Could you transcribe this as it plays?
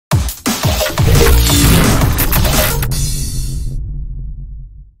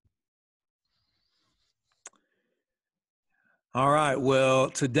All right. Well,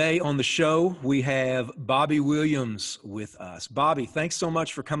 today on the show, we have Bobby Williams with us. Bobby, thanks so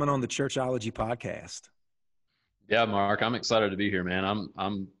much for coming on the Churchology podcast. Yeah, Mark, I'm excited to be here, man.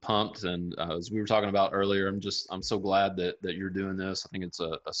 I'm pumped, and as we were talking about earlier, I'm so glad that you're doing this. I think it's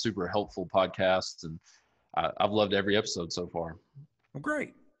a super helpful podcast, and I've loved every episode so far. Well,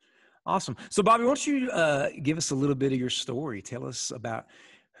 great. Awesome. So, Bobby, why don't you give us a little bit of your story? Tell us about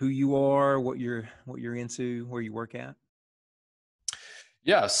who you are, what you're into, where you work at.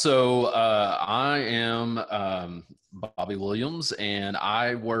 Yeah, so I am Bobby Williams, and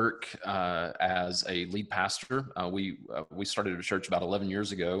I work as a lead pastor. We started a church about 11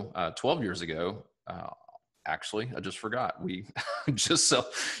 years ago, 12 years ago. Actually, I just forgot. We just so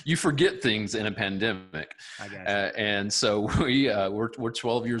you forget things in a pandemic. I got you. And so we're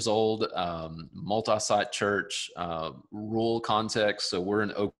 12 years old, multi-site church, rural context. So we're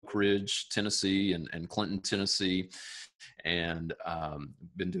in Oak Ridge, Tennessee, and Clinton, Tennessee. And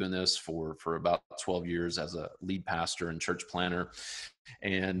been doing this for about 12 years as a lead pastor and church planner.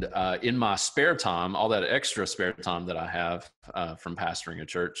 And in my spare time, all that extra spare time that I have from pastoring a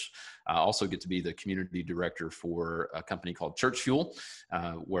church, I also get to be the community director for a company called Church Fuel,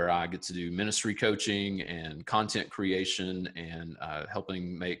 where I get to do ministry coaching and content creation and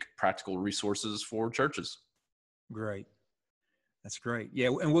helping make practical resources for churches. Great. That's great. Yeah,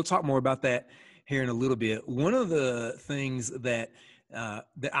 and we'll talk more about that here in a little bit. One of the things that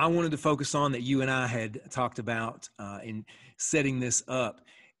I wanted to focus on that you and I had talked about in setting this up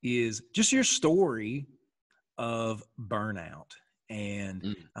is just your story of burnout.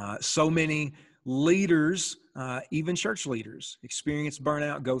 And so many leaders, even church leaders, experience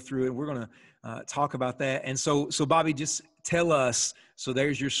burnout, go through it. We're going to talk about that. And so Bobby, just tell us, so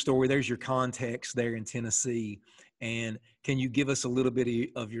there's your story, there's your context there in Tennessee. And can you give us a little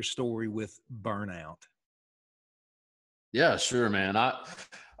bit of your story with burnout? Yeah, sure, man.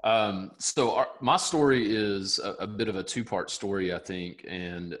 My story is a bit of a two-part story, I think.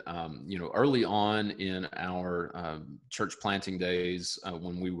 And, early on in our church planting days,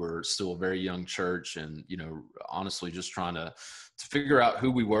 when we were still a very young church and, honestly just trying to figure out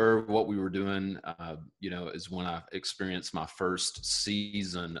who we were, what we were doing, is when I experienced my first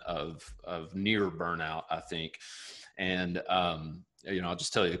season of near burnout, I think. And, I'll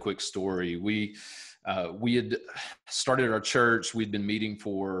just tell you a quick story. We had started our church. We'd been meeting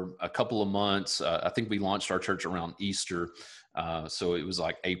for a couple of months. I think we launched our church around Easter. So it was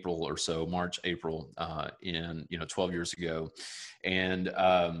like April or so, March, April, 12 years ago. And,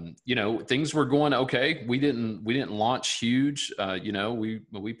 things were going okay. We didn't launch huge.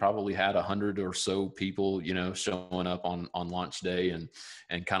 We probably had 100 or so people, showing up on launch day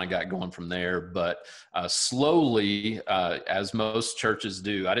and kind of got going from there. But slowly, as most churches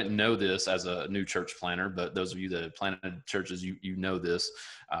do, I didn't know this as a new church planner, but those of you that have planted churches, you know this.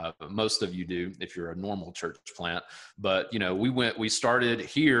 Most of you do if you're a normal church plant. But, we started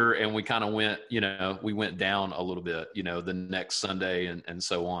here and we kind of went, we went down a little bit, the next Sunday and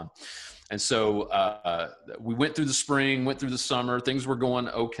so on. And so we went through the spring, went through the summer, things were going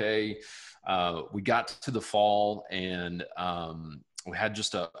okay. We got to the fall and we had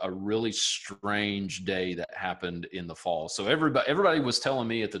just a really strange day that happened in the fall. So everybody was telling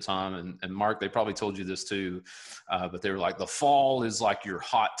me at the time, and Mark, they probably told you this too, but they were like, the fall is like your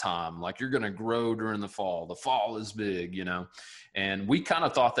hot time. Like you're going to grow during the fall. The fall is big, and we kind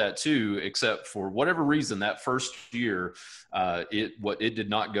of thought that too, except for whatever reason, that first year, it did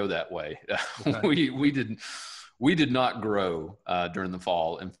not go that way. Okay. We did not grow during the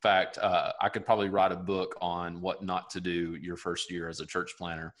fall. In fact, I could probably write a book on what not to do your first year as a church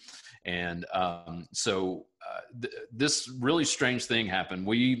planner. And this really strange thing happened.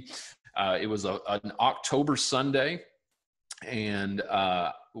 It was an October Sunday, and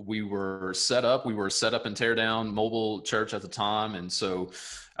we were set up in Tear Down Mobile Church at the time. And so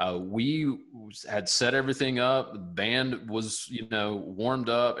we had set everything up. The band was, warmed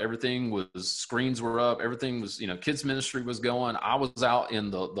up. Everything was, screens were up. Everything was, kids ministry was going. I was out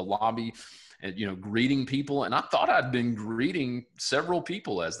in the lobby and, greeting people. And I thought I'd been greeting several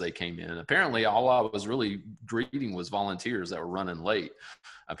people as they came in. Apparently all I was really greeting was volunteers that were running late,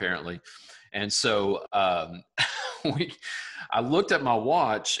 apparently. And so I looked at my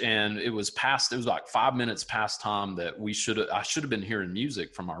watch and it was like 5 minutes past time that I should have been hearing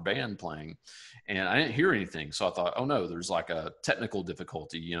music from our band playing, and I didn't hear anything. So I thought, oh no, there's like a technical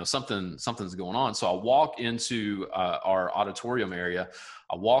difficulty, something's going on. So I walk into our auditorium area.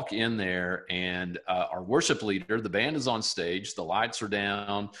 I walk in there and our worship leader, the band is on stage, the lights are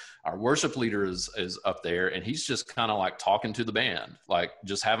down. Our worship leader is up there and he's just kind of like talking to the band, like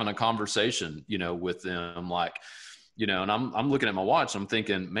just having a conversation, with them, like, and I'm looking at my watch. I'm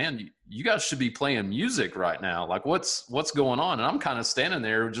thinking, man, you guys should be playing music right now. Like what's going on? And I'm kind of standing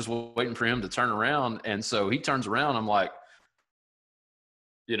there just waiting for him to turn around. And so he turns around. I'm like,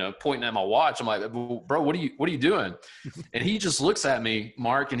 pointing at my watch. I'm like, bro, what are you doing? And he just looks at me,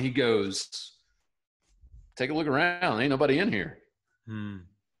 Mark, and he goes, take a look around. Ain't nobody in here. And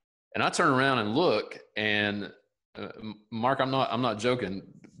I turn around and look, and Mark, I'm not joking.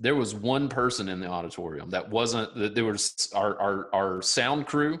 There was one person in the auditorium there was our sound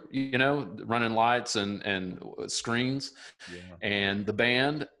crew, running lights and screens, and the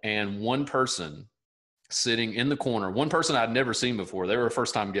band, and one person sitting in the corner, one person I'd never seen before. They were a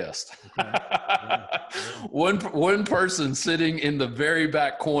first-time guest. One person sitting in the very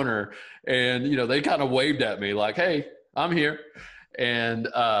back corner, and they kind of waved at me like, hey, I'm here. And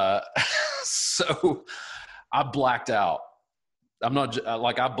so I blacked out. I'm not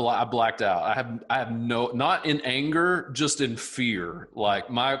like I blacked out. I have not in anger, just in fear. Like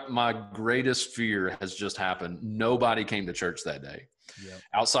my greatest fear has just happened. Nobody came to church that day.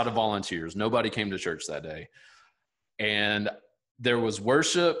 Outside of volunteers, nobody came to church that day. And there was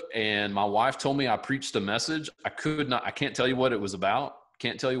worship, and my wife told me I preached a message. I can't tell you what it was about.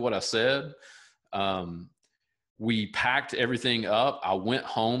 Can't tell you what I said. We packed everything up. I went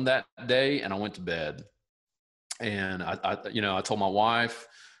home that day and I went to bed. And I told my wife,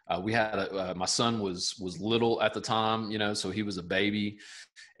 we had my son was little at the time, so he was a baby.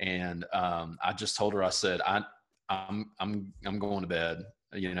 And I just told her, I said, I'm going to bed.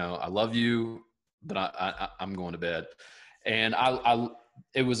 I love you, but I'm going to bed. And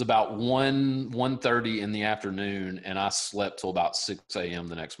it was about 1:30 in the afternoon, and I slept till about 6 a.m.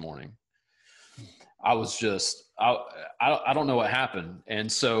 the next morning. I was just, I don't know what happened.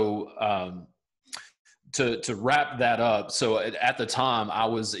 And so, to wrap that up. So at the time I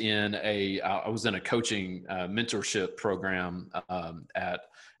was in a coaching mentorship program at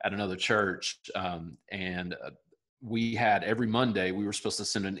another church. And we had every Monday, we were supposed to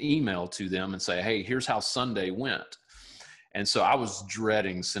send an email to them and say, hey, here's how Sunday went. And so I was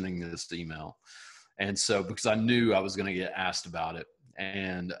dreading sending this email. And so, because I knew I was going to get asked about it.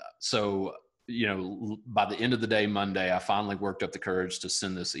 And so, by the end of the day, Monday, I finally worked up the courage to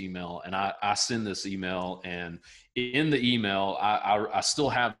send this email. And I send this email, and in the email, I still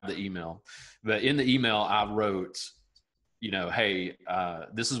have the email, but in the email I wrote, hey,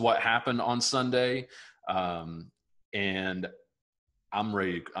 this is what happened on Sunday. And I'm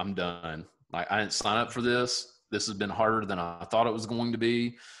ready. I'm done. Like, I didn't sign up for this. This has been harder than I thought it was going to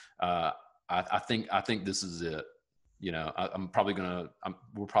be. I think this is it. We're probably going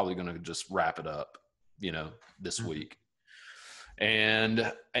to just wrap it up, this week.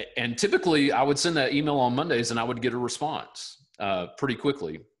 And typically I would send that email on Mondays and I would get a response pretty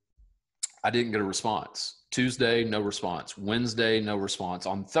quickly. I didn't get a response. Tuesday, no response. Wednesday, no response.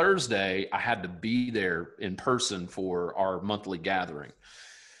 On Thursday, I had to be there in person for our monthly gathering.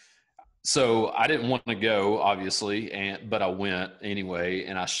 So I didn't want to go, obviously, but I went anyway,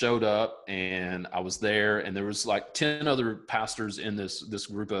 and I showed up, and I was there, and there was like 10 other pastors in this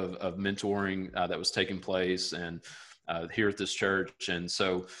group of mentoring that was taking place, and here at this church. And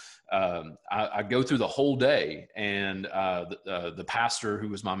so I go through the whole day, and the pastor who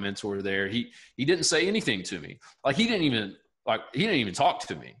was my mentor there, he didn't say anything to me. Like he didn't even talk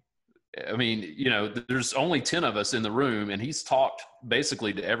to me. I mean, there's only 10 of us in the room, and he's talked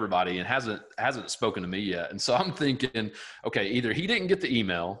basically to everybody and hasn't spoken to me yet. And so I'm thinking, okay, either he didn't get the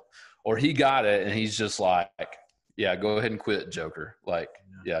email or he got it and he's just like, yeah, go ahead and quit, Joker. Like,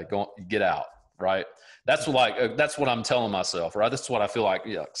 yeah, go get out. Right. That's what I'm telling myself, right? That's what I feel like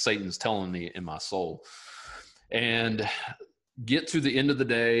Satan's telling me in my soul. And get to the end of the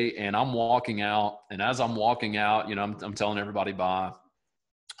day, and I'm walking out. And as I'm walking out, I'm telling everybody bye,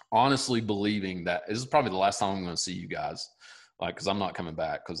 honestly believing that this is probably the last time I'm going to see you guys, like, because I'm not coming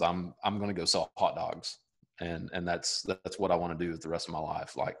back, because I'm going to go sell hot dogs, and that's what I want to do with the rest of my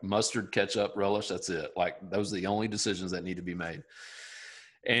life. Like mustard, ketchup, relish, that's it. Like those are the only decisions that need to be made.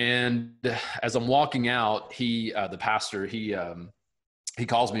 And as I'm walking out, the pastor, he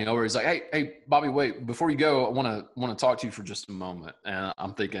calls me over. He's like, hey, Bobby, wait, before you go, I want to talk to you for just a moment. And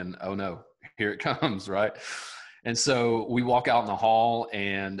I'm thinking, oh no, here it comes. Right. And so we walk out in the hall,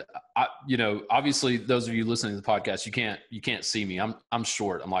 and obviously those of you listening to the podcast, you can't see me. I'm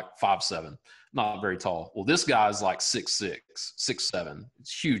short. I'm like 5'7", not very tall. Well, this guy's like 6'6", 6'7".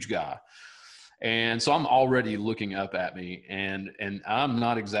 It's a huge guy. And so I'm already looking up at me, and I'm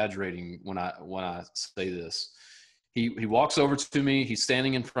not exaggerating when I say this. He walks over to me, he's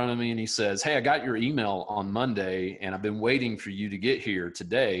standing in front of me, and he says, hey, I got your email on Monday, and I've been waiting for you to get here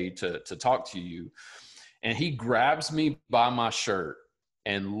today to talk to you. And he grabs me by my shirt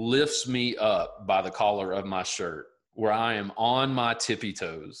and lifts me up by the collar of my shirt, where I am on my tippy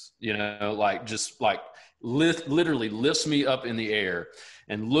toes, like just like literally lifts me up in the air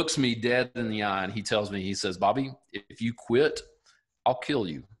and looks me dead in the eye. And he tells me, he says, "Bobby, if you quit, I'll kill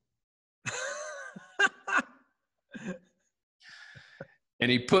you." And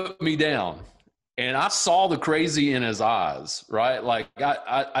he put me down. And I saw the crazy in his eyes, right? Like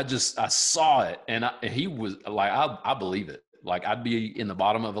I saw it, and he was like, I believe it. Like I'd be in the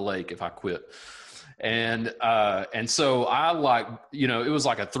bottom of a lake if I quit. And so I it was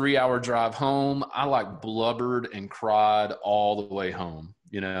like a 3-hour drive home. I like blubbered and cried all the way home,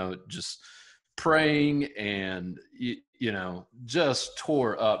 just praying and, just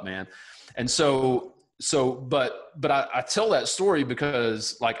tore up, man. And but I tell that story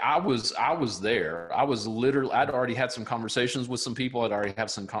because like I was there. I was literally, I'd already had some conversations with some people. I'd already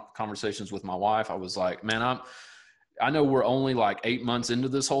had some conversations with my wife. I was like, man, I know we're only like 8 months into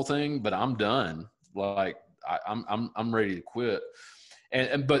this whole thing, but I'm done. Like I'm ready to quit.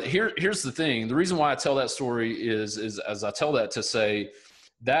 But here's the thing. The reason why I tell that story is as I tell that to say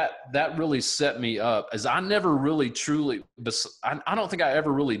that really set me up, as I never really truly, I don't think I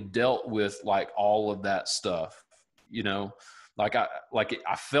ever really dealt with like all of that stuff, like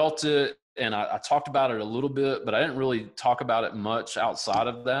I felt it and I talked about it a little bit, but I didn't really talk about it much outside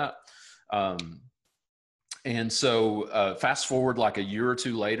of that. And so fast forward like a year or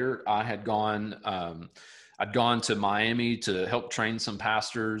two later, I'd gone to Miami to help train some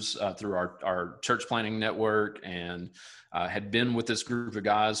pastors through our church planting network, and had been with this group of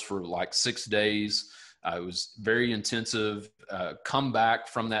guys for like 6 days. It was very intensive. Come back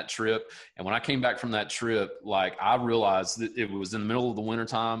from that trip. And when I came back from that trip, like I realized that it was in the middle of the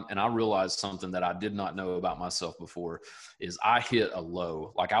wintertime, and I realized something that I did not know about myself before, is I hit a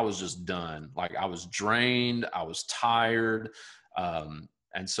low. Like I was just done. Like I was drained. I was tired.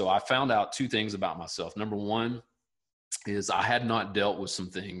 And so I found out 2 things about myself. Number one is I had not dealt with some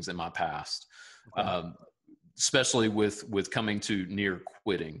things in my past, especially with coming to near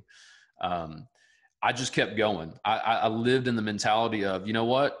quitting. I just kept going. I lived in the mentality of, you know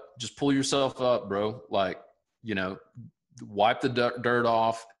what, just pull yourself up, bro. Like, wipe the dirt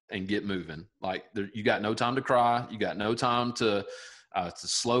off and get moving. Like you got no time to cry. You got no time to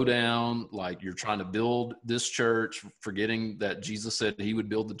slow down. Like you're trying to build this church, forgetting that Jesus said he would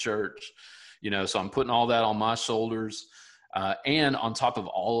build the church, so I'm putting all that on my shoulders. And on top of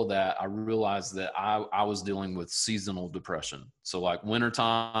all of that, I realized that I was dealing with seasonal depression. So like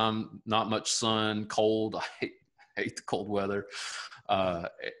wintertime, not much sun, cold. I hate the cold weather.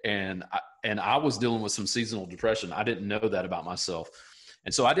 And I was dealing with some seasonal depression. I didn't know that about myself.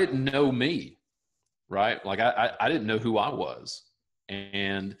 And so I didn't know me, right? Like I didn't know who I was.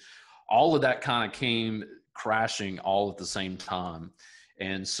 And all of that kind of came crashing all at the same time.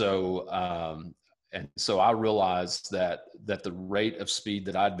 And so I realized that the rate of speed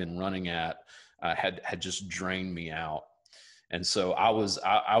that I'd been running at had just drained me out. And so I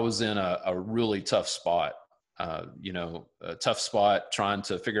was in a really tough spot, a tough spot trying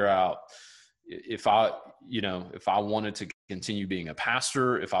to figure out if I wanted to continue being a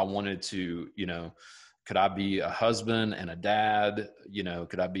pastor, if I wanted to, could I be a husband and a dad?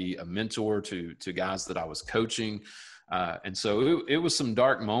 Could I be a mentor to guys that I was coaching? And so it was some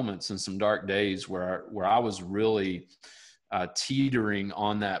dark moments and some dark days where I was really teetering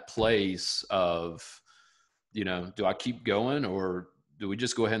on that place of, do I keep going or do we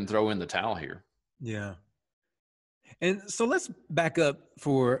just go ahead and throw in the towel here? Yeah. And so let's back up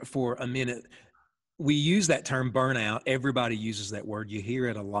for a minute. We use that term burnout. Everybody uses that word. You hear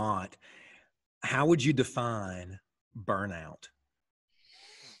it a lot. How would you define burnout?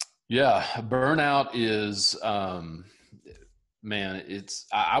 Yeah, burnout is, I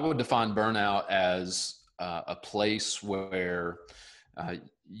would define burnout as a place where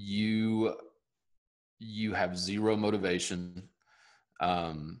you have zero motivation.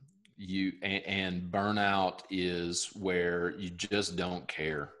 And burnout is where you just don't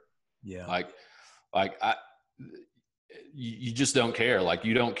care. Yeah. You just don't care. Like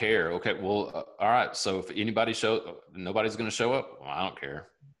you don't care. Okay. Well, all right. So if nobody's going to show up. Well, I don't care.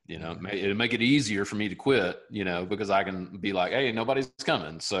 It'll make it easier for me to quit, because I can be like, hey, nobody's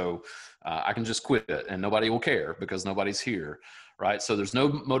coming. So I can just quit and nobody will care because nobody's here. Right. So there's no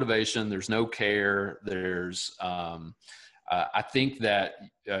motivation. There's no care. There's, I think that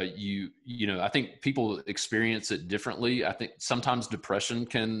I think people experience it differently. I think sometimes depression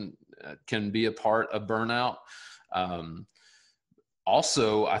can be a part of burnout.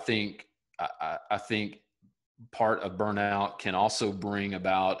 Also, I think part of burnout can also bring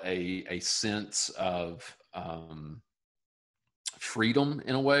about a sense of freedom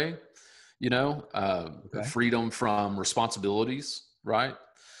in a way, Okay. freedom from responsibilities, right?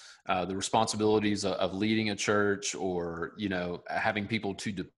 The responsibilities of leading a church, or, having people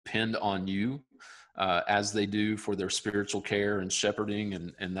to depend on you as they do for their spiritual care and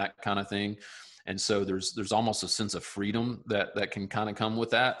shepherding and that kind of thing. And so there's almost a sense of freedom that can kind of come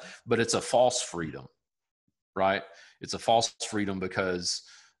with that, but it's a false freedom, right? It's a false freedom because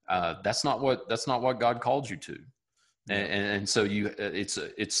that's not what God called you to. Yeah. And so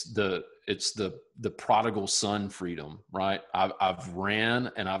it's the prodigal son freedom, right? I've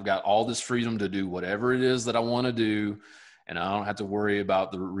ran and I've got all this freedom to do whatever it is that I want to do, and I don't have to worry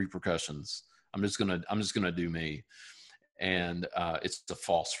about the repercussions. I'm just gonna do me. And it's a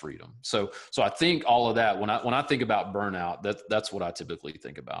false freedom. So I think all of that, when I think about burnout, that's what I typically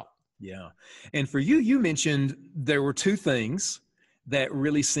think about. Yeah. And for you, you mentioned there were two things that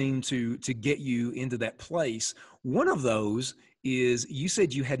really seemed to get you into that place. One of those is you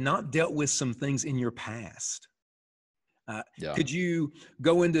said you had not dealt with some things in your past. Yeah. Could you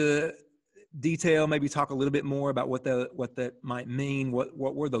go into detail, maybe talk a little bit more about what that might mean? What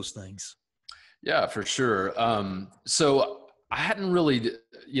were those things? Yeah, for sure. So I hadn't really,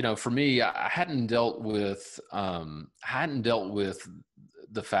 for me, I hadn't dealt with the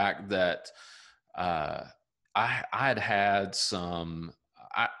fact that I had some.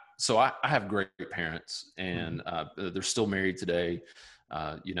 I have great parents, Mm-hmm. and they're still married today.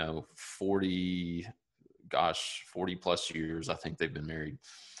 40, 40 plus years, I think they've been married.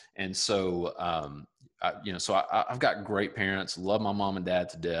 And so, I've got great parents, love my mom and dad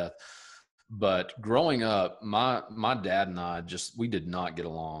to death. But growing up, my dad and I we did not get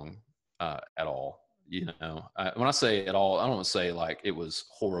along at all. When I say at all, I don't want to say like it was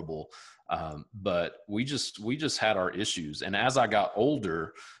horrible, but we just had our issues. And as I got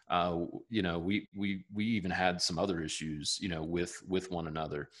older, we even had some other issues, with one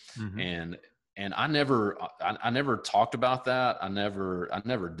another. Mm-hmm. And I never talked about that. I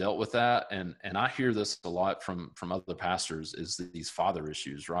never dealt with that. And I hear this a lot from other pastors, is these father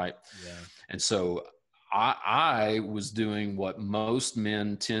issues, right? Yeah. And so I was doing what most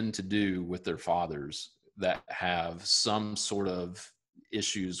men tend to do with their fathers that have some sort of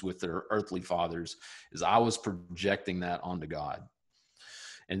issues with their earthly fathers, is I was projecting that onto God.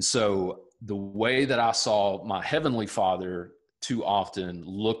 And so the way that I saw my heavenly father too often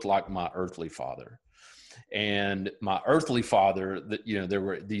looked like my earthly father. And my earthly father, that there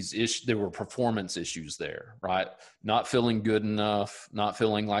were these issues, there were performance issues there, right? Not feeling good enough, not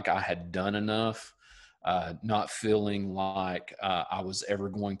feeling like I had done enough, not feeling like I was ever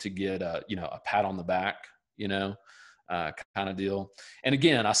going to get a pat on the back, kind of deal. And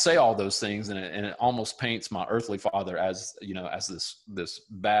again, I say all those things, and it almost paints my earthly father as this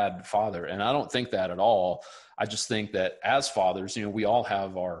bad father, and I don't think that at all. I just think that as fathers, we all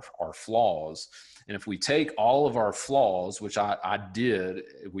have our flaws. And if we take all of our flaws, which I did,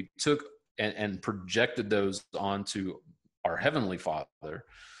 we took and projected those onto our heavenly father,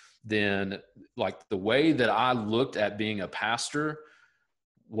 then like the way that I looked at being a pastor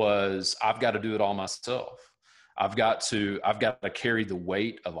was, I've got to do it all myself. I've got to carry the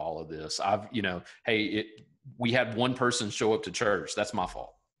weight of all of this. We had one person show up to church. That's my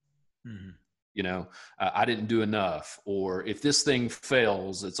fault. Mm-hmm. I didn't do enough, or if this thing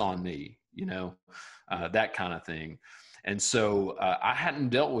fails, it's on me, that kind of thing. And so I hadn't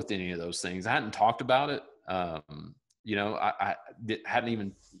dealt with any of those things. I hadn't talked about it. I hadn't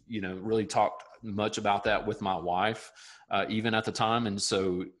even, really talked much about that with my wife, even at the time. And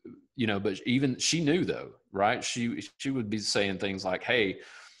so, but even she knew though, right? She would be saying things like, "Hey,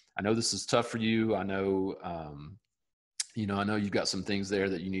 I know this is tough for you. I know, I know you've got some things there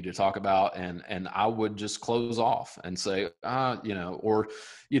that you need to talk about." And I would just close off and say, or,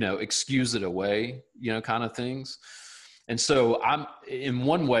 excuse it away, kind of things. And so in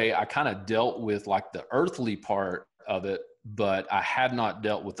one way, I kind of dealt with like the earthly part of it, but I had not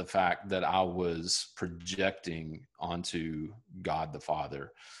dealt with the fact that I was projecting onto God the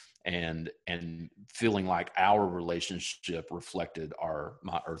Father and feeling like our relationship reflected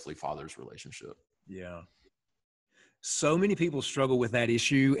my earthly father's relationship. Yeah. So many people struggle with that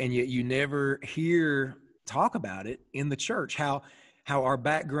issue, and yet you never hear talk about it in the church, how our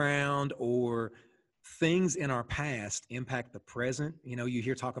background or things in our past impact the present. You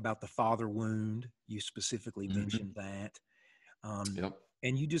hear talk about the father wound. You specifically mentioned that. Yep.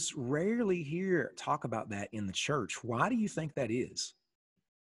 And you just rarely hear talk about that in the church. Why do you think that is?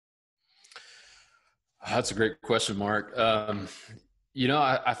 That's a great question, Mark.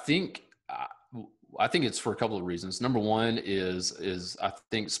 I think I think it's for a couple of reasons. Number one is I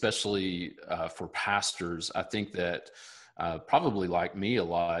think especially for pastors, I think that probably like me a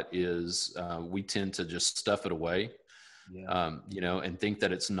lot is we tend to just stuff it away, Yeah. and think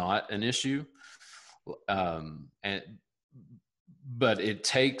that it's not an issue. And but it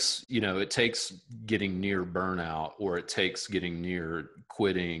takes getting near burnout, or it takes getting near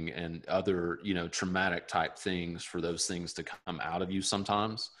quitting and other traumatic type things for those things to come out of you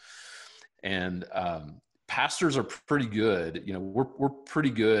sometimes. And pastors are pretty good. We're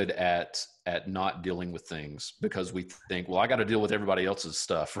pretty good at not dealing with things because we think, well, I got to deal with everybody else's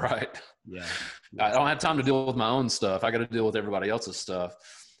stuff, right? Yeah. I don't have time to deal with my own stuff. I got to deal with everybody else's stuff.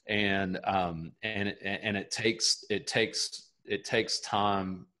 And it takes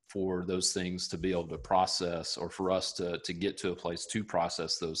time for those things to be able to process, or for us to get to a place to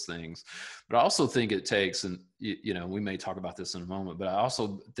process those things. But I also think it takes, and we may talk about this in a moment, but I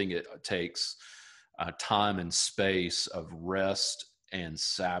also think it takes time and space of rest and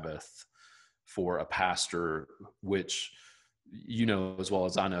Sabbath for a pastor, which, as well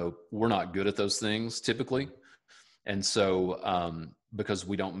as I know, we're not good at those things typically. And so, because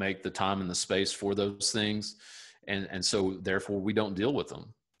we don't make the time and the space for those things. And so therefore we don't deal with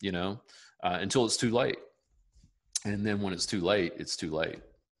them, until it's too late. And then when it's too late, it's too late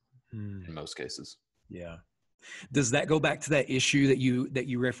in most cases. Yeah. Does that go back to that issue that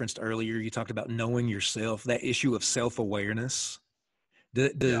you referenced earlier? You talked about knowing yourself, that issue of self-awareness.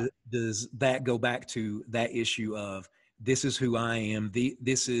 Does that go back to that issue of, this is who I am,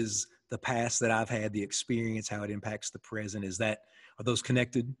 this is the past that I've had, the experience, how it impacts the present? Are those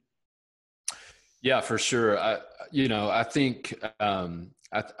connected? Yeah, for sure. I think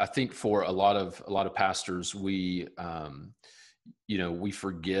for a lot of pastors, we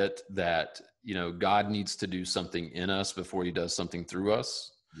forget that, God needs to do something in us before he does something through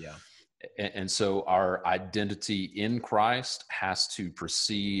us. Yeah. And so our identity in Christ has to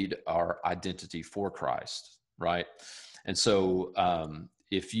precede our identity for Christ. Right. And so,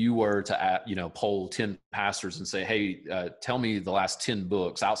 if you were to, poll 10 pastors and say, hey, tell me the last 10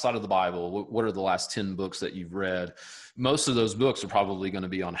 books outside of the Bible, what are the last 10 books that you've read? Most of those books are probably going to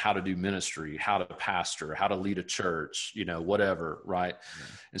be on how to do ministry, how to pastor, how to lead a church, whatever. Right. Yeah.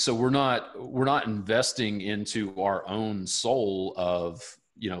 And so we're not investing into our own soul of,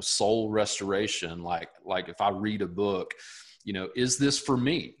 soul restoration. Like if I read a book, is this for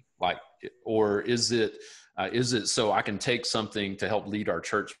me? Or is it so I can take something to help lead our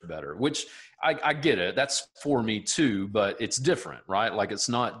church better? Which I get it. That's for me too, but it's different, right? Like it's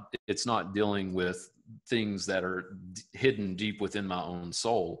not dealing with things that are hidden deep within my own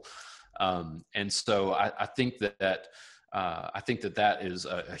soul. And so I think that is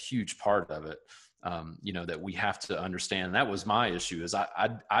a huge part of it. That we have to understand. And that was my issue, is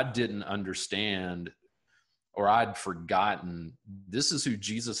I didn't understand, or I'd forgotten, this is who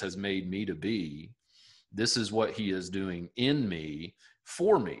Jesus has made me to be. This is what he is doing in me,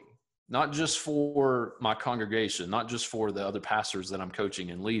 for me, not just for my congregation, not just for the other pastors that I'm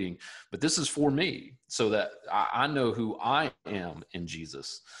coaching and leading, but this is for me, so that I know who I am in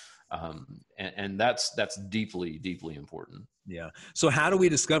Jesus. And that's deeply, deeply important. Yeah. So how do we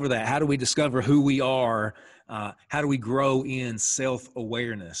discover that? How do we discover who we are? How do we grow in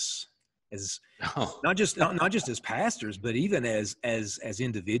self-awareness not just as pastors, but even as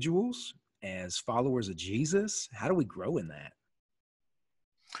individuals, as followers of Jesus? How do we grow in that?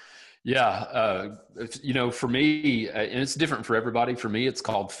 Yeah. For me, and it's different for everybody. For me, it's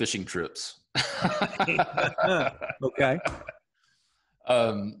called fishing trips. Okay.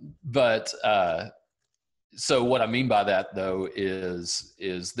 So what I mean by that, though, is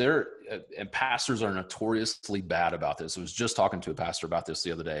there, and pastors are notoriously bad about this. I was just talking to a pastor about this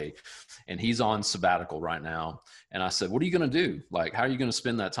the other day, and he's on sabbatical right now. And I said, what are you going to do? Like, how are you going to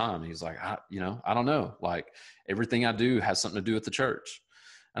spend that time? And he's like, I don't know. Like, everything I do has something to do with the church.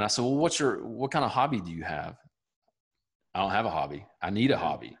 And I said, well, what kind of hobby do you have? I don't have a hobby. I need a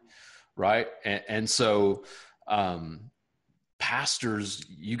hobby. Right. And so, pastors,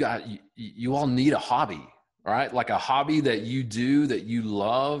 you all need a hobby. Right? Like a hobby that you do, that you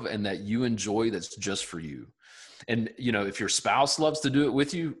love and that you enjoy, that's just for you. And, if your spouse loves to do it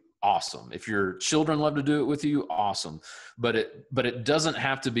with you, awesome. If your children love to do it with you, awesome. But it doesn't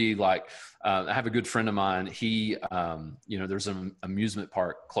have to be like, I have a good friend of mine. He, there's an amusement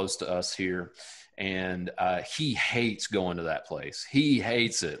park close to us here. And he hates going to that place. He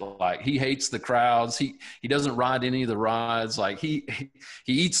hates it. Like, he hates the crowds. He doesn't ride any of the rides. Like, he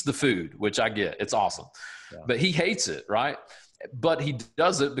eats the food, which I get. It's awesome. Yeah. But he hates it, right? But he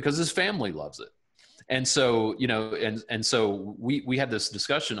does it because his family loves it. And so, and so we had this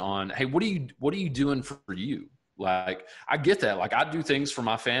discussion on, hey, what are you doing for you? Like, I get that. Like, I do things for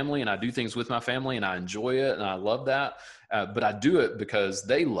my family and I do things with my family and I enjoy it and I love that. But I do it because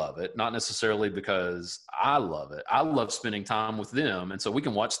they love it, not necessarily because I love it. I love spending time with them. And so we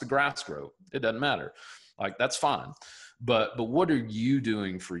can watch the grass grow. It doesn't matter. Like, that's fine. But what are you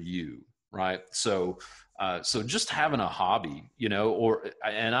doing for you? Right. So just having a hobby,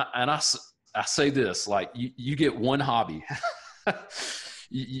 I say this, like, you get one hobby.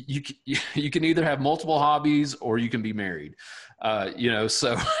 You can either have multiple hobbies or you can be married.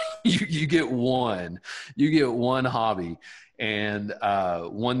 So you get one hobby, and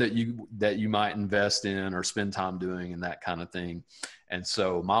one that you might invest in or spend time doing and that kind of thing. And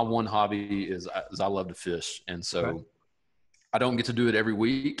so my one hobby is I love to fish. And so Right. I don't get to do it every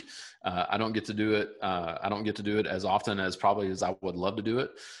week. I don't get to do it as often as probably as I would love to do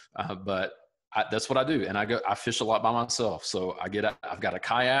it. But that's what I do. And I fish a lot by myself. So I've got a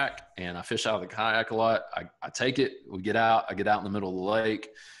kayak and I fish out of the kayak a lot. I take it, I get out in the middle of the lake,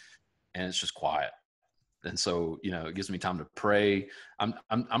 and it's just quiet. And so, it gives me time to pray.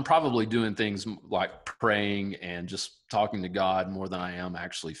 I'm probably doing things like praying and just talking to God more than I am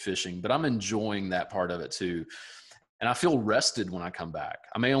actually fishing, but I'm enjoying that part of it too. And I feel rested when I come back.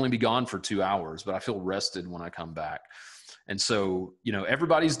 I may only be gone for 2 hours, but I feel rested when I come back. And so,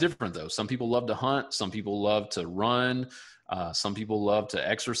 everybody's different though. Some people love to hunt. Some people love to run. Some people love to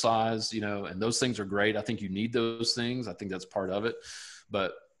exercise, and those things are great. I think you need those things. I think that's part of it.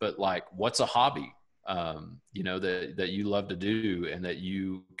 But like, what's a hobby, that you love to do and that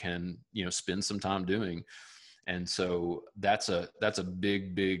you can, spend some time doing. And so that's a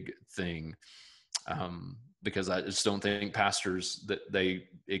big, big thing. Because I just don't think pastors that they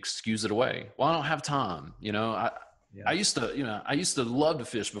excuse it away. Well, I don't have time. I used to love to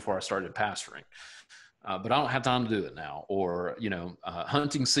fish before I started pastoring, but I don't have time to do it now. Or,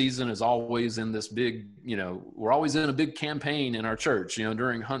 hunting season is always in this big, we're always in a big campaign in our church,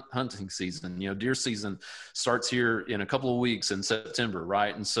 during hunting season. Deer season starts here in a couple of weeks in September,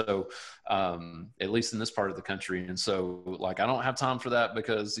 right? And so, at least in this part of the country. And so, like, I don't have time for that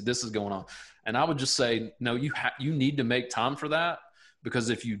because this is going on. And I would just say, no, you need to make time for that, because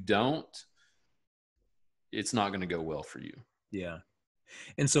if you don't, it's not going to go well for you. Yeah.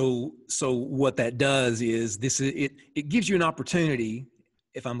 And so what that does is it gives you an opportunity,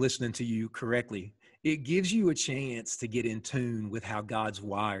 if I'm listening to you correctly, it gives you a chance to get in tune with how God's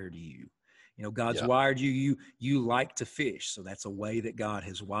wired you. God's wired you, you like to fish. So that's a way that God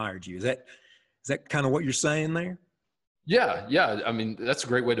has wired you. Is that kind of what you're saying there? Yeah. I mean, that's a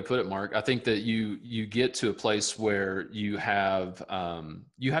great way to put it, Mark. I think that you get to a place where you have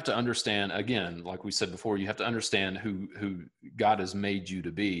to understand, again, like we said before, you have to understand who God has made you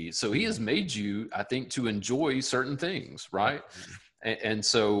to be. So he has made you, I think, to enjoy certain things, right? And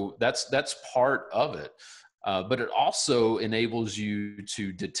so that's part of it. But it also enables you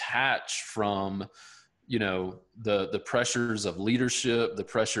to detach from, the pressures of leadership, the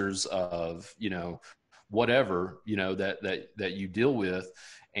pressures of, whatever, that you deal with.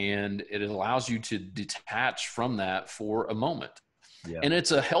 And it allows you to detach from that for a moment. Yeah. And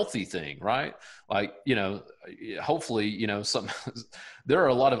it's a healthy thing, right? Like, hopefully, there are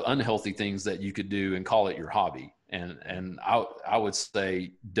a lot of unhealthy things that you could do and call it your hobby. And I would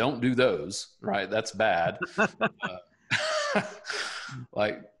say, don't do those, right? That's bad.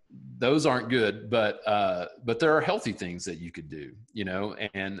 Like, those aren't good, but there are healthy things that you could do,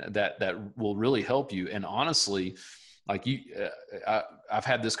 and that will really help you. And honestly, like I've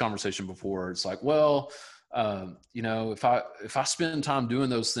had this conversation before. It's like, well, if I spend time doing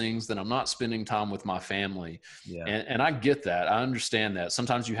those things, then I'm not spending time with my family. Yeah. And I get that. I understand that.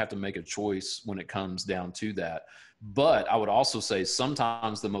 Sometimes you have to make a choice when it comes down to that. But I would also say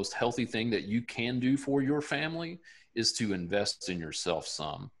sometimes the most healthy thing that you can do for your family is to invest in yourself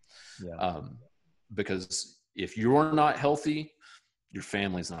some. Yeah. Because if you're not healthy, your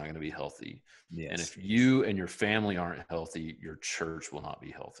family's not going to be healthy. Yes. And if you and your family aren't healthy, your church will not be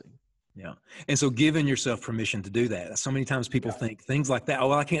healthy. Yeah. And so giving yourself permission to do that. So many times people think things like that, oh,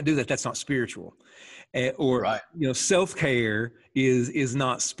 well, I can't do that. That's not spiritual. Or, right. Self-care is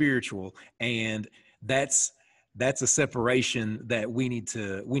not spiritual. And that's a separation that we need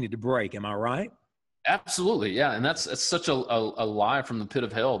to break. Am I right? Absolutely. Yeah. And that's such a lie from the pit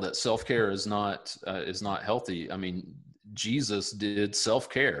of hell that self-care is not healthy. I mean, Jesus did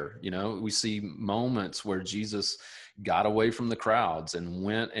self-care. We see moments where Jesus got away from the crowds and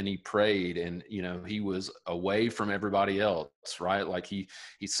went and he prayed, and, he was away from everybody else, right? Like he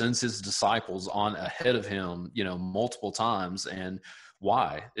sends his disciples on ahead of him, multiple times, and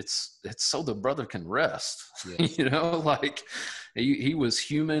Why? It's so the brother can rest. Yes. Like he was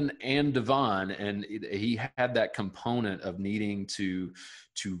human and divine, and he had that component of needing to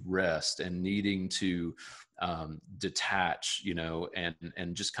rest and needing to detach,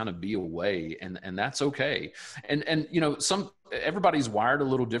 and just kind of be away, and that's okay. And everybody's wired a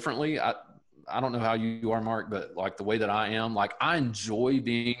little differently. I don't know how you are, Mark, but like the way that I am, like I enjoy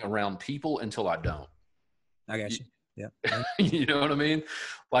being around people until I don't. I got you. Yeah. You know what I mean?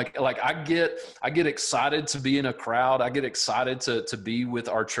 Like I get excited to be in a crowd. I get excited to be with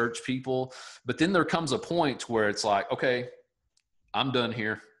our church people, but then there comes a point where it's like, okay, I'm done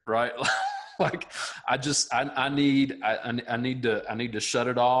here. Right. Like I need to shut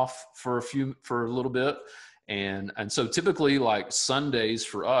it off for a little bit. And so typically like Sundays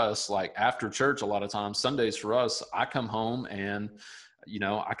for us, like after church, a lot of times Sundays for us, I come home and,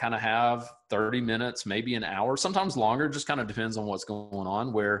 I kind of have 30 minutes, maybe an hour, sometimes longer, just kind of depends on what's going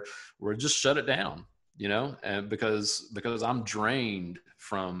on, where we're just shut it down, and because I'm drained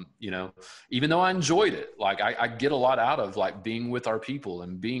from, even though I enjoyed it, like I get a lot out of like being with our people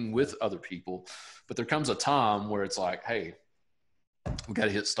and being with other people, but there comes a time where it's like, hey, we got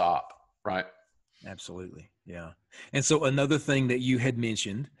to hit stop. Right. Absolutely. Yeah. And so another thing that you had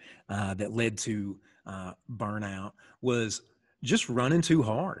mentioned that led to burnout was just running too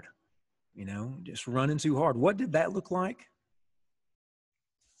hard, just running too hard. What did that look like?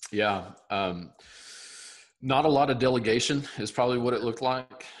 Yeah. Not a lot of delegation is probably what it looked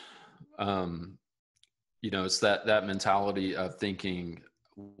like. It's that mentality of thinking,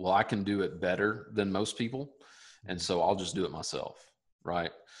 well, I can do it better than most people, and so I'll just do it myself. Right.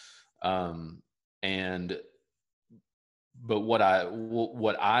 But what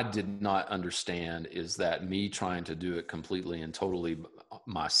I did not understand is that me trying to do it completely and totally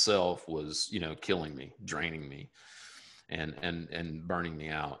myself was, killing me, draining me, and burning me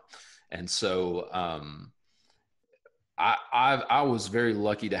out. And so, I was very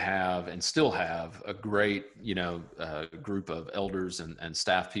lucky to have and still have a great, group of elders and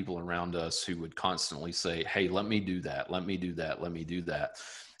staff people around us who would constantly say, hey, let me do that. Let me do that. Let me do that.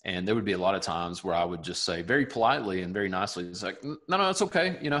 And there would be a lot of times where I would just say very politely and very nicely, it's like, no, it's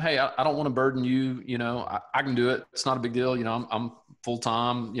okay. Hey, I don't want to burden you. I can do it. It's not a big deal. I'm full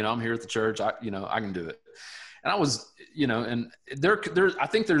time, I'm here at the church. I can do it. And I was, and I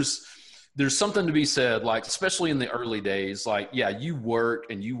think there's something to be said, like, especially in the early days, like, yeah, you work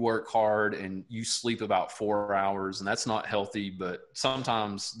hard and you sleep about 4 hours, and that's not healthy, but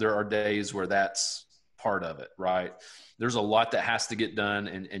sometimes there are days where that's part of it, right? There's a lot that has to get done,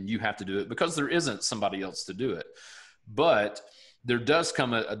 and you have to do it because there isn't somebody else to do it. But there does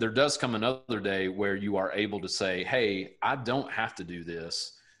come another day where you are able to say, hey, I don't have to do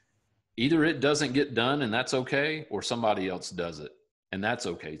this. Either it doesn't get done and that's okay, or somebody else does it and that's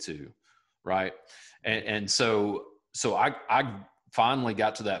okay too. Right. And so I finally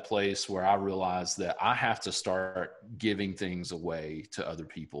got to that place where I realized that I have to start giving things away to other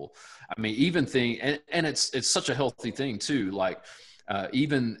people. I mean, and it's such a healthy thing too. Like,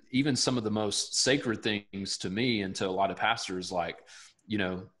 even some of the most sacred things to me and to a lot of pastors, like,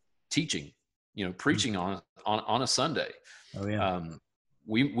 teaching, preaching on a Sunday. Oh yeah.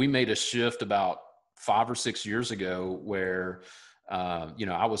 We made a shift about 5 or 6 years ago where,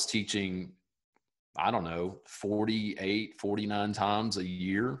 I was teaching, I don't know, 48, 49 times a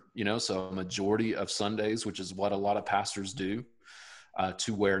year, so a majority of Sundays, which is what a lot of pastors do,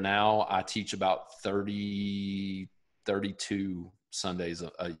 to where now I teach about 30, 32 Sundays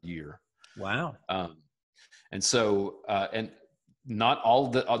a year. Wow. And so, and not all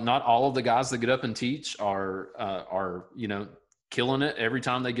of the guys that get up and teach are, killing it every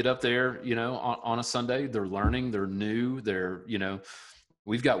time they get up there, on a Sunday. They're learning, they're new, they're,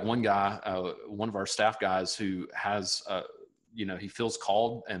 we've got one guy, one of our staff guys who has, he feels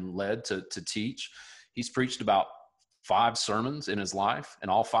called and led to teach. He's preached about 5 sermons in his life, and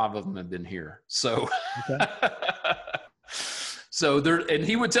all 5 of them have been here. So, okay. And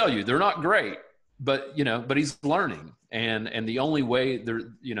he would tell you they're not great, but he's learning, and the only way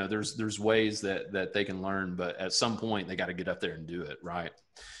there's ways that they can learn, but at some point they got to get up there and do it. Right.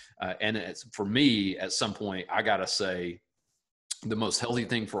 And it's, for me, at some point, I got to say, the most healthy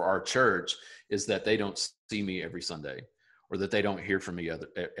thing for our church is that they don't see me every Sunday, or that they don't hear from me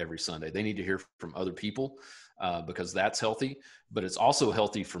every Sunday. They need to hear from other people, because that's healthy, but it's also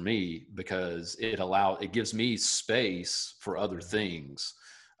healthy for me because it gives me space for other things,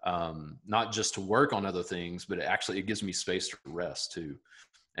 not just to work on other things, but it gives me space to rest too,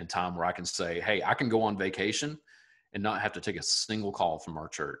 and time where I can say, hey, I can go on vacation and not have to take a single call from our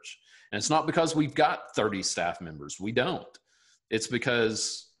church. And it's not because we've got 30 staff members. We don't. It's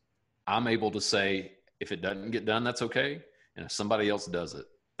because I'm able to say, if it doesn't get done, that's okay. And if somebody else does it,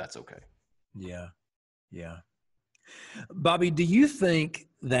 that's okay. Yeah. Yeah. Bobby, do you think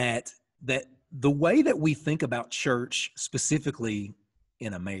that the way that we think about church, specifically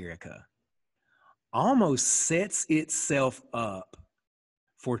in America, almost sets itself up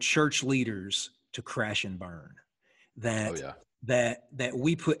for church leaders to crash and burn? Oh That yeah. that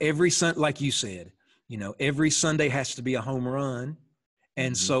we put every Sunday, like you said, every Sunday has to be a home run.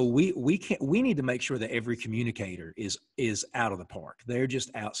 And Mm-hmm. so we need to make sure that every communicator is out of the park. They're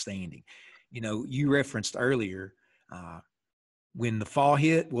just outstanding. You referenced earlier, when the fall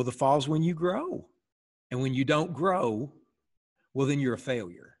hit, well, the fall's when you grow. And when you don't grow, well, then you're a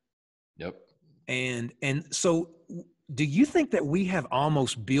failure. Yep. And so do you think that we have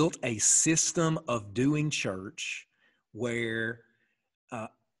almost built a system of doing church where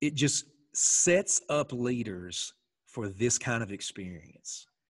it just sets up leaders for this kind of experience?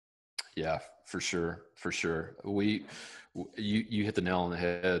 Yeah, for sure. For sure. You hit the nail on the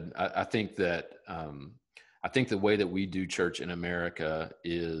head. I think that, I think the way that we do church in America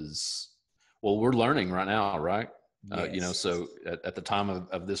is, well, we're learning right now, right? Yes. So at the time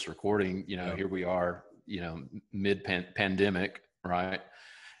of this recording, Yep. here we are, mid pandemic, right?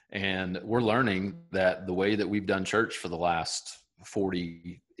 And we're learning that the way that we've done church for the last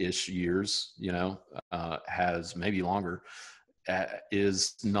 40-ish years, has maybe longer,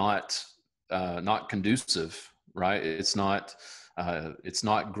 is not conducive, right? It's not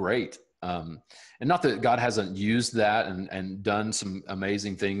great. And not that God hasn't used that and done some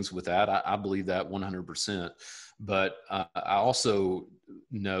amazing things with that. I believe that 100%. But I also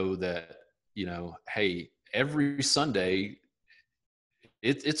know that, hey, every Sunday,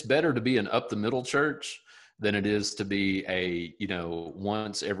 it's better to be an up the middle church than it is to be a,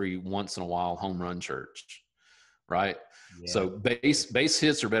 once in a while home run church, right? Yeah. So base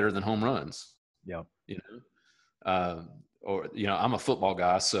hits are better than home runs. Yep. I'm a football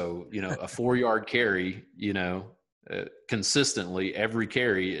guy, so a 4-yard carry, consistently every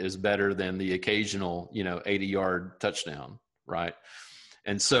carry is better than the occasional 80-yard touchdown, right?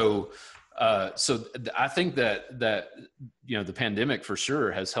 And so I think that the pandemic for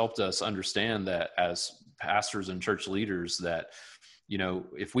sure has helped us understand that as pastors and church leaders, that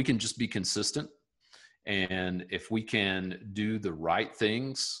if we can just be consistent, and if we can do the right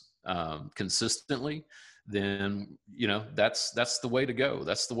things consistently, then that's the way to go.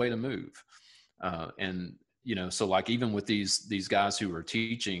 That's the way to move. So like even with these guys who are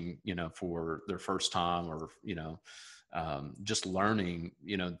teaching, for their first time, or just learning,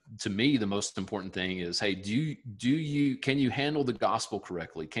 to me the most important thing is, hey, can you handle the gospel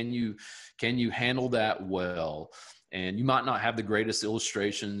correctly? Can you handle that well? And you might not have the greatest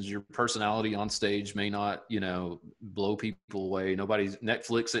illustrations. Your personality on stage may not, blow people away. Nobody's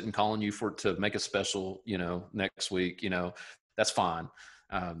Netflix it and calling you to make a special, next week. That's fine.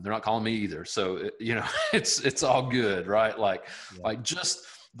 They're not calling me either. So, it's all good, right? Like just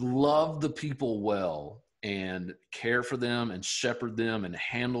love the people well and care for them and shepherd them and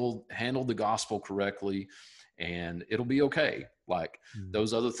handle the gospel correctly, and it'll be okay. Like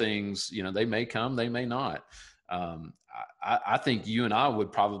those other things, they may come, they may not. I think you and I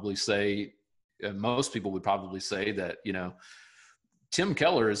would probably say, most people would probably say that, Tim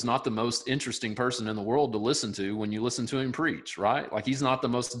Keller is not the most interesting person in the world to listen to when you listen to him preach, right? Like he's not the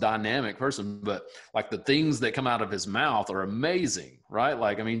most dynamic person, but like the things that come out of his mouth are amazing, right?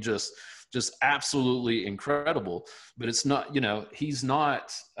 Like, I mean, just absolutely incredible. But it's not, he's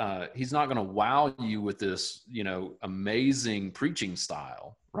not going to wow you with this, amazing preaching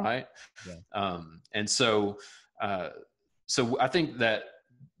style, right? Yeah. And so I think that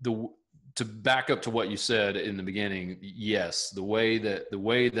to back up to what you said in the beginning, yes, the way that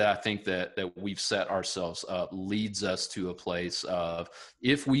I think that we've set ourselves up leads us to a place of,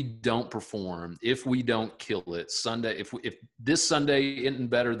 if we don't perform, if we don't kill it Sunday, if this Sunday isn't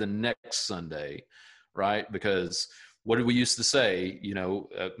better than next Sunday, right? Because what did we used to say?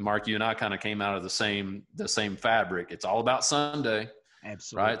 Mark, you and I kind of came out of the same fabric. It's all about Sunday.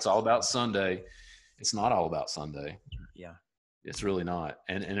 Absolutely. Right? It's all about Sunday. It's not all about Sunday. Yeah. It's really not.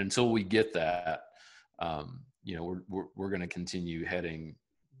 And until we get that, we're going to continue heading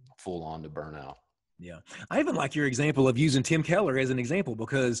full on to burnout. Yeah. I even like your example of using Tim Keller as an example,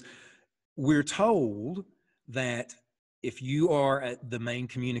 because we're told that if you are the main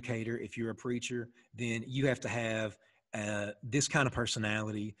communicator, if you're a preacher, then you have to have this kind of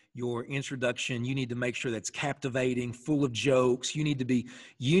personality. Your introduction, you need to make sure that's captivating, full of jokes. You need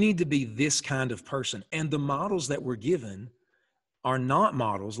to be this kind of person. And the models that we're given are not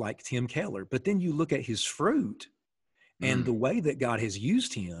models like Tim Keller. But then you look at his fruit, and the way that God has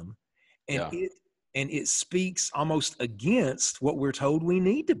used him, and Yeah. it speaks almost against what we're told we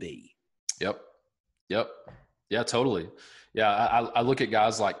need to be. Yep. Yep. Yeah, totally. Yeah. I look at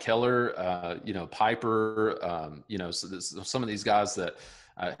guys like Keller, Piper, so some of these guys that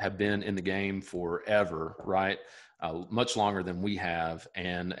have been in the game forever, right? Much longer than we have.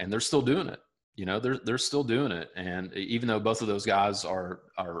 And they're still doing it. They're still doing it. And even though both of those guys are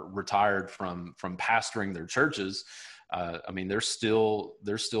retired from pastoring their churches, they're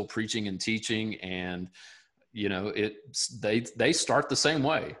still preaching and teaching, and they start the same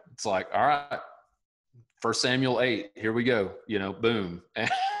way. It's like, all right, 1 Samuel 8, here we go, boom.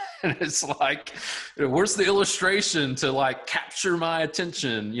 And it's like, where's the illustration to like capture my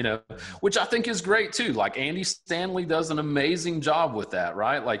attention, which I think is great too. Like Andy Stanley does an amazing job with that,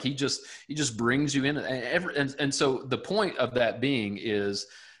 right? Like he just brings you in, and so the point of that being is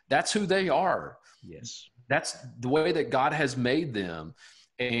that's who they are. Yes. That's the way that God has made them.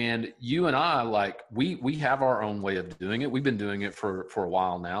 And you and I, like, we have our own way of doing it. We've been doing it for a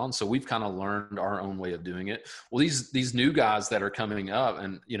while now. And so we've kind of learned our own way of doing it. Well, these new guys that are coming up,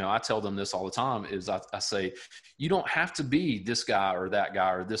 and, I tell them this all the time, is I say, you don't have to be this guy or that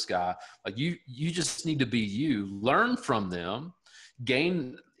guy or this guy. Like you just need to be you, learn from them,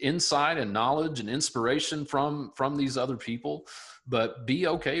 gain insight and knowledge and inspiration from these other people, but be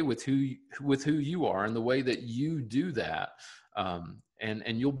okay with who you are and the way that you do that.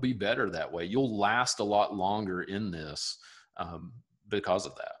 And you'll be better that way. You'll last a lot longer in this because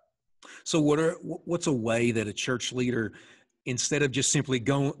of that. So what's a way that a church leader, instead of just simply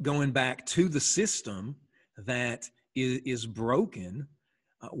going back to the system that is broken,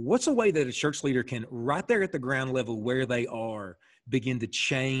 what's a way that a church leader can, right there at the ground level where they are, begin to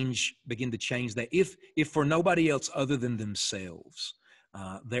change that, if for nobody else other than themselves,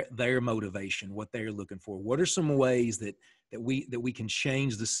 their motivation, what they're looking for? What are some ways that we can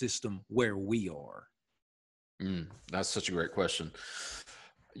change the system where we are? That's such a great question.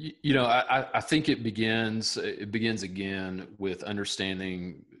 I think it begins again with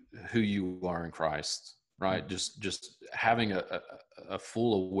understanding who you are in Christ, right? Just having a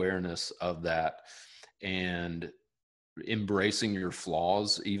full awareness of that, and embracing your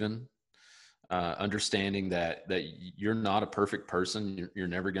flaws, even understanding that you're not a perfect person. You're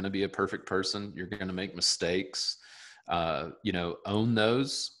never going to be a perfect person. You're going to make mistakes. Own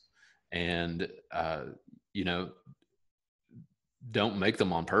those, and don't make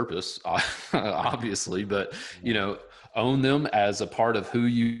them on purpose, obviously, but own them as a part of who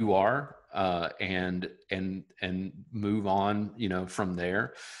you are, and move on, from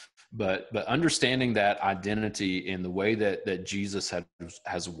there. But understanding that identity in the way that Jesus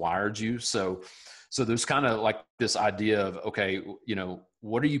has wired you. So there's kind of like this idea of, okay,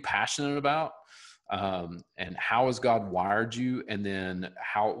 what are you passionate about? And how has God wired you? And then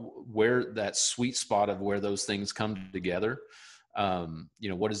where that sweet spot of where those things come together,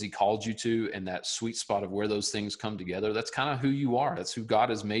 what has he called you to? And that sweet spot of where those things come together, that's kind of who you are. That's who God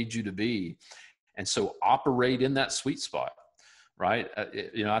has made you to be. And so operate in that sweet spot, right?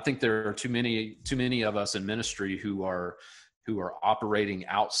 I think there are too many of us in ministry who are operating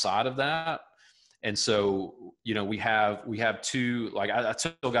outside of that. And so, we have two, like I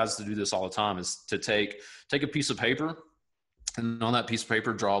tell guys to do this all the time, is to take a piece of paper, and on that piece of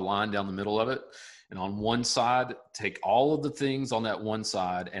paper, draw a line down the middle of it. And on one side, take all of the things on that one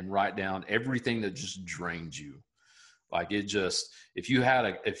side and write down everything that just drains you. Like if you had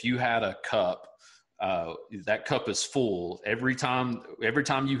a cup, that cup is full. Every time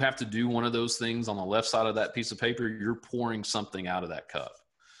you have to do one of those things on the left side of that piece of paper, you're pouring something out of that cup.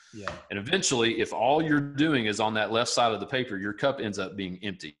 Yeah. And eventually, if all you're doing is on that left side of the paper, your cup ends up being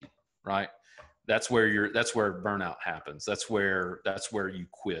empty, right? That's where burnout happens. That's where you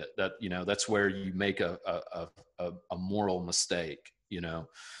quit. That's where you make a moral mistake,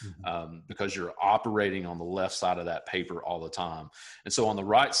 because you're operating on the left side of that paper all the time. And so on the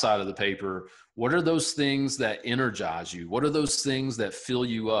right side of the paper, what are those things that energize you? What are those things that fill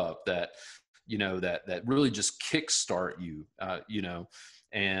you up, that really just kickstart you,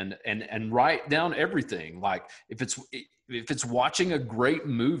 and write down everything. Like if it's watching a great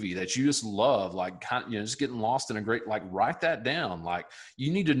movie that you just love, like, just getting lost in a great, like, write that down. Like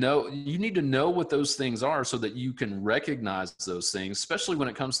you need to know what those things are so that you can recognize those things, especially when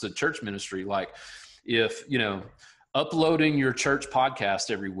it comes to church ministry. Like if, uploading your church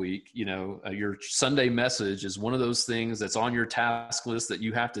podcast every week, your Sunday message is one of those things that's on your task list that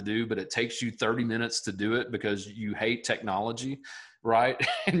you have to do, but it takes you 30 minutes to do it because you hate technology. Right.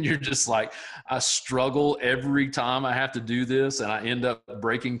 And you're just like, I struggle every time I have to do this, and I end up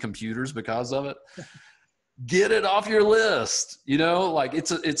breaking computers because of it. get it off your list. Like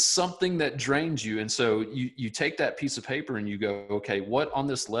it's something that drains you. And so you take that piece of paper and you go, okay, what on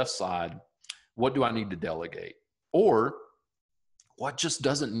this left side, what do I need to delegate? Or what just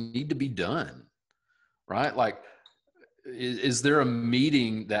doesn't need to be done, right? Like, is there a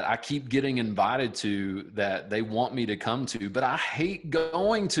meeting that I keep getting invited to that they want me to come to, but I hate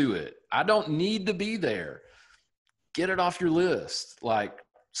going to it? I don't need to be there. Get it off your list. Like,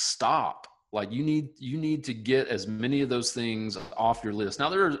 stop. Like, you need to get as many of those things off your list. Now,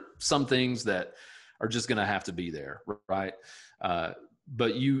 there are some things that are just going to have to be there, right?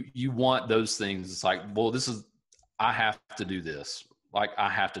 But you want those things. It's like, well, I have to do this. Like, I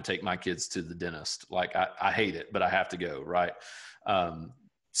have to take my kids to the dentist. Like, I hate it, but I have to go, right?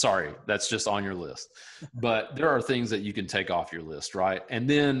 Sorry, that's just on your list. But there are things that you can take off your list, right? And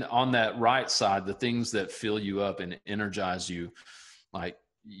then on that right side, the things that fill you up and energize you, like,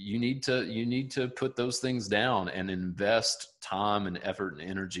 you need to put those things down and invest time and effort and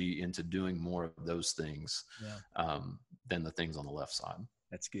energy into doing more of those things than the things on the left side.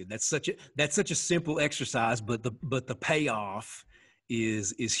 That's good. That's such a simple exercise, but the payoff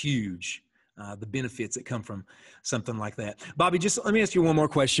is huge. The benefits that come from something like that. Bobby, just let me ask you one more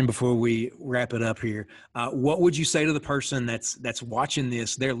question before we wrap it up here. What would you say to the person that's watching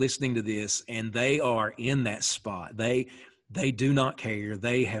this, they're listening to this, and they are in that spot? They do not care.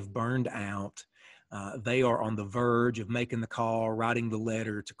 They have burned out. They are on the verge of making the call, writing the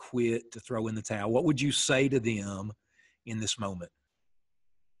letter to quit, to throw in the towel. What would you say to them in this moment?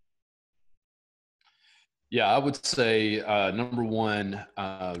 Yeah, I would say, number one,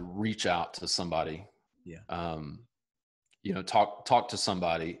 reach out to somebody. Yeah. Talk to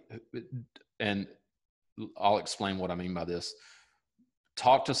somebody, and I'll explain what I mean by this.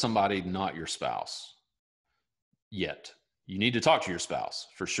 Talk to somebody, not your spouse yet. You need to talk to your spouse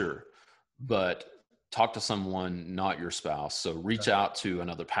for sure, but talk to someone, not your spouse. So reach out to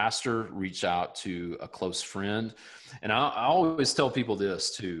another pastor, reach out to a close friend. And I always tell people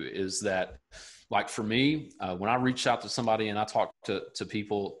this too, is that, like, for me, when I reach out to somebody and I talk to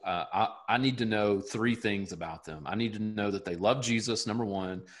people, I need to know three things about them. I need to know that they love Jesus, number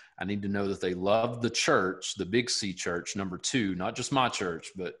one. I need to know that they love the church, the Big C church, number two, not just my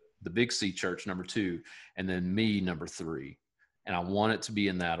church, but the Big C church, number two, and then me, number three. And I want it to be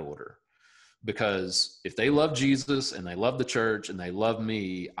in that order. Because if they love Jesus and they love the church and they love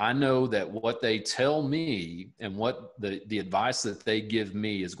me, I know that what they tell me and what the advice that they give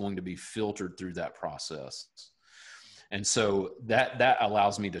me is going to be filtered through that process. And so that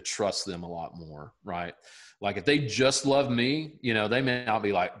allows me to trust them a lot more, right? Like, if they just love me, they may not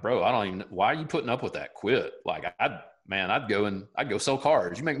be like, bro, I don't even, why are you putting up with that? Quit. Like, I'd go sell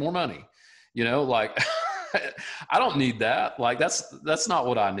cars. You make more money, like, I don't need that. Like, that's not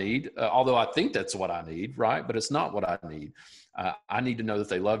what I need. Although I think that's what I need, right? But it's not what I need. I need to know that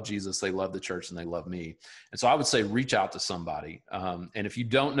they love Jesus, they love the church, and they love me. And so I would say, reach out to somebody. And if you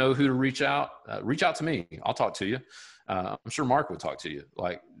don't know who to reach out to me. I'll talk to you. I'm sure Mark would talk to you.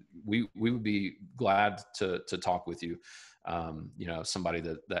 Like, we would be glad to talk with you. Somebody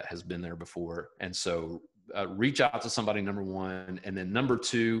that has been there before. And so reach out to somebody, number one. And then number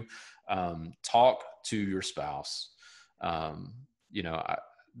two, talk to your spouse. I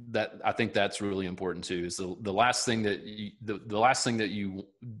think that's really important too, is the last thing that you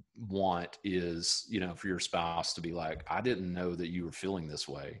want is, for your spouse to be like, I didn't know that you were feeling this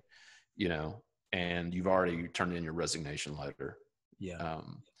way, and you've already turned in your resignation letter. Yeah.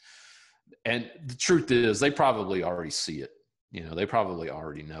 And the truth is, they probably already see it, they probably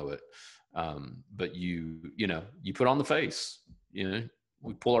already know it. But you put on the face,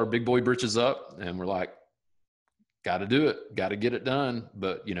 we pull our big boy britches up and we're like, got to do it, got to get it done.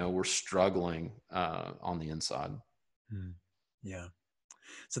 But, we're struggling on the inside. Yeah.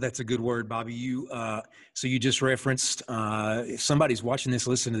 So that's a good word, Bobby. So you just referenced, if somebody's watching this,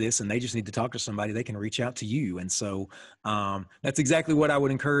 listen to this, and they just need to talk to somebody, they can reach out to you. And so that's exactly what I would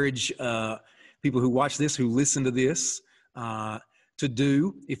encourage people who watch this, who listen to this, to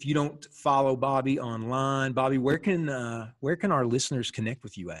do. If you don't follow Bobby online, Bobby, where can our listeners connect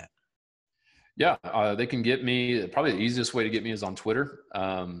with you at? Yeah, they can get me. Probably the easiest way to get me is on Twitter,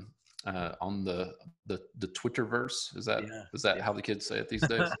 on the Twitterverse. Is that how the kids say it these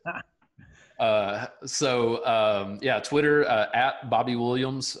days? Twitter at Bobby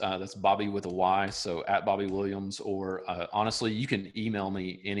Williams. That's Bobby with a Y. So at Bobby Williams, or honestly, you can email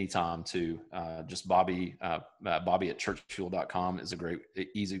me anytime too. Just Bobby at churchfuel.com is a great,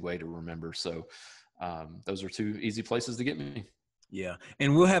 easy way to remember. So those are two easy places to get me. Yeah.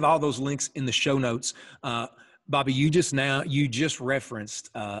 And we'll have all those links in the show notes. Bobby, you just referenced,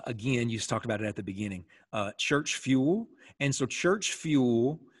 again, you just talked about it at the beginning, Church Fuel. And so Church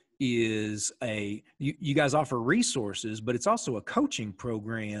Fuel is you guys offer resources, but it's also a coaching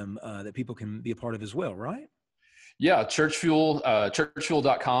program that people can be a part of as well, right? Yeah, Church Fuel,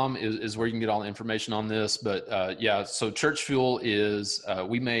 churchfuel.com is where you can get all the information on this. But yeah, so Church Fuel is,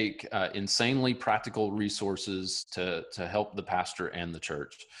 we make insanely practical resources to help the pastor and the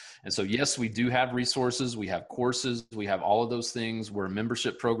church. And so, yes, we do have resources. We have courses. We have all of those things. We're a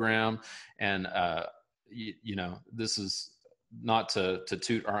membership program. And, this is not to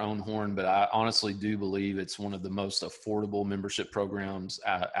toot our own horn, but I honestly do believe it's one of the most affordable membership programs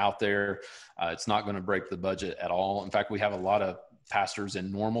out there. It's not going to break the budget at all. In fact, we have a lot of pastors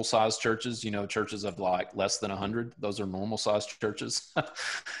in normal sized churches, churches of like less than 100. Those are normal sized churches.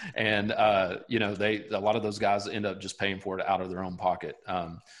 And, a lot of those guys end up just paying for it out of their own pocket.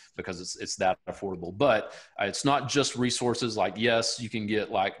 Because it's that affordable. But it's not just resources. Like, yes, you can get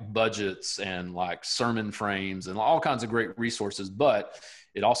like budgets and like sermon frames and all kinds of great resources, but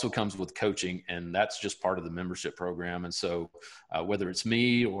it also comes with coaching, and that's just part of the membership program. And so whether it's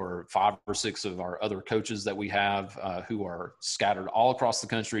me or 5 or 6 of our other coaches that we have who are scattered all across the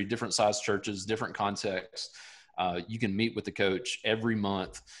country, different size churches, different contexts, you can meet with the coach every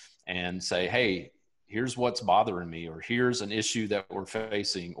month and say, hey, here's what's bothering me, or here's an issue that we're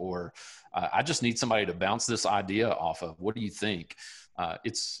facing, or I just need somebody to bounce this idea off of. What do you think?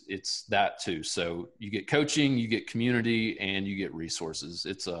 It's that too. So you get coaching, you get community, and you get resources.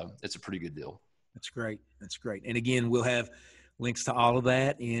 It's a pretty good deal. That's great. That's great. And again, we'll have links to all of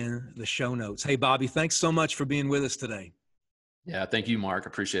that in the show notes. Hey, Bobby, thanks so much for being with us today. Yeah. Thank you, Mark.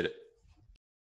 Appreciate it.